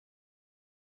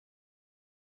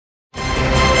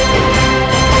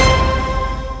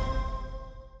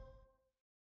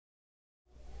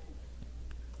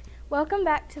Welcome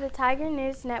back to the Tiger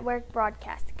News Network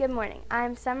broadcast. Good morning. I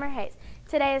am Summer Hayes.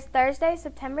 Today is Thursday,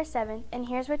 September 7th, and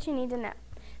here's what you need to know.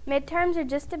 Midterms are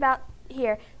just about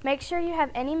here. Make sure you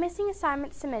have any missing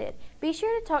assignments submitted. Be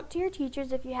sure to talk to your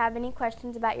teachers if you have any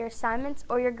questions about your assignments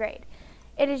or your grade.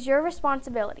 It is your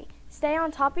responsibility. Stay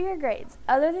on top of your grades.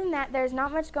 Other than that, there's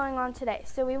not much going on today,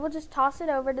 so we will just toss it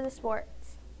over to the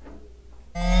sports.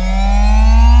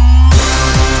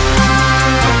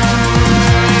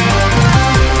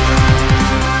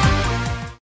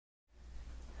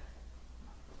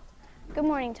 Good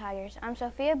morning, Tigers. I'm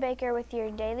Sophia Baker with your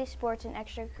daily sports and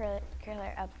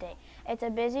extracurricular update. It's a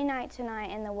busy night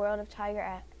tonight in the world of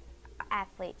Tiger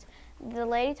athletes. The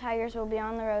Lady Tigers will be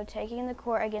on the road taking the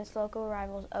court against local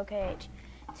rivals OKH.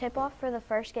 Tip-off for the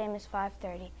first game is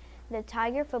 5:30. The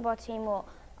Tiger football team will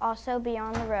also be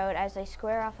on the road as they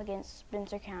square off against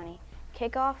Spencer County.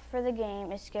 Kickoff for the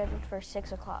game is scheduled for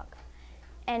 6 o'clock.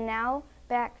 And now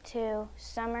back to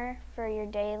Summer for your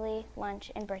daily lunch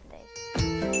and birthdays.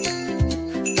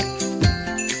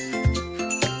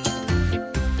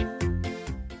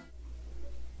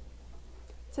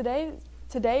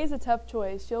 Today is a tough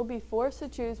choice. You'll be forced to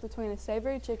choose between a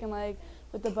savory chicken leg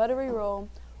with the buttery roll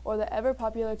or the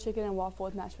ever-popular chicken and waffle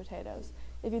with mashed potatoes.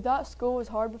 If you thought school was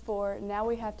hard before, now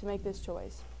we have to make this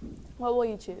choice. What will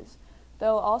you choose? There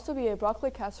will also be a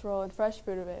broccoli casserole and fresh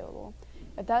fruit available.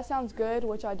 If that sounds good,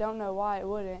 which I don't know why it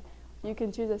wouldn't, you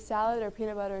can choose a salad or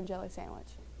peanut butter and jelly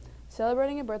sandwich.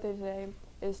 Celebrating a birthday today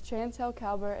is Chantel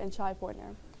Calbert and Chai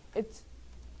Portner.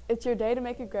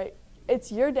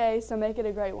 It's your day, so make it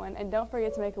a great one, and don't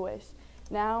forget to make a wish.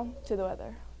 Now, to the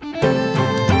weather.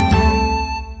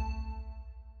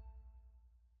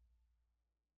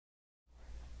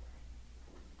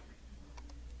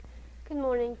 Good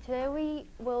morning. Today we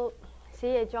will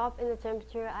see a drop in the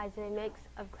temperature as a mix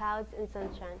of clouds and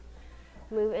sunshine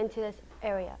move into this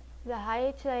area. The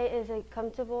high today is a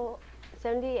comfortable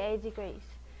 78 degrees.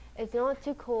 It's not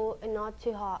too cool and not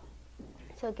too hot,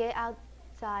 so get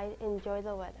outside and enjoy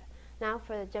the weather. Now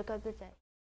for the joke of the day.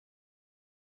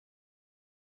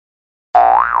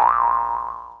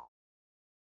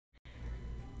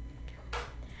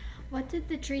 What did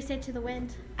the tree say to the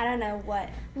wind? I don't know what.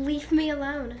 Leave me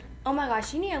alone. Oh my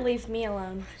gosh, you need to leave me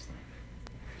alone.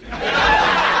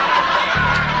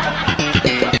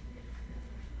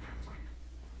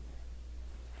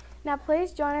 Now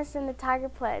please join us in the Tiger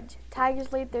Pledge.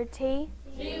 Tigers lead through T.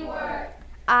 Teamwork.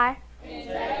 I.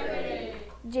 Integrity.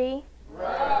 G.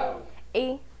 Growth.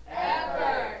 E.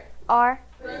 Effort. R.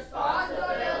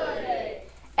 Responsibility.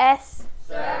 S.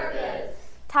 Service.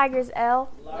 Tigers L.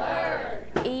 Learn.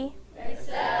 E.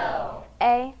 Excel.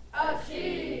 A.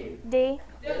 Achieve. D.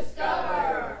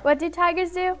 Discover. What do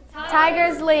Tigers do?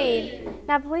 Tigers lead.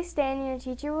 Now please stand and your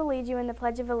teacher will lead you in the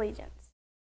Pledge of Allegiance.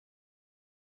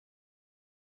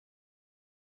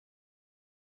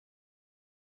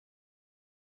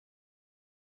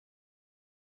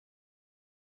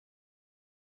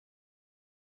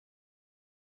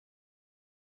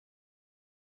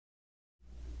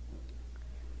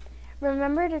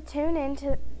 Remember to tune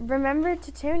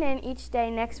in each day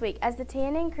next week as the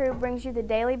TNN crew brings you the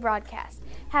daily broadcast.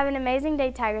 Have an amazing day,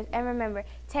 Tigers, and remember,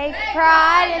 take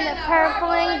pride in the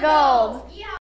purple and gold.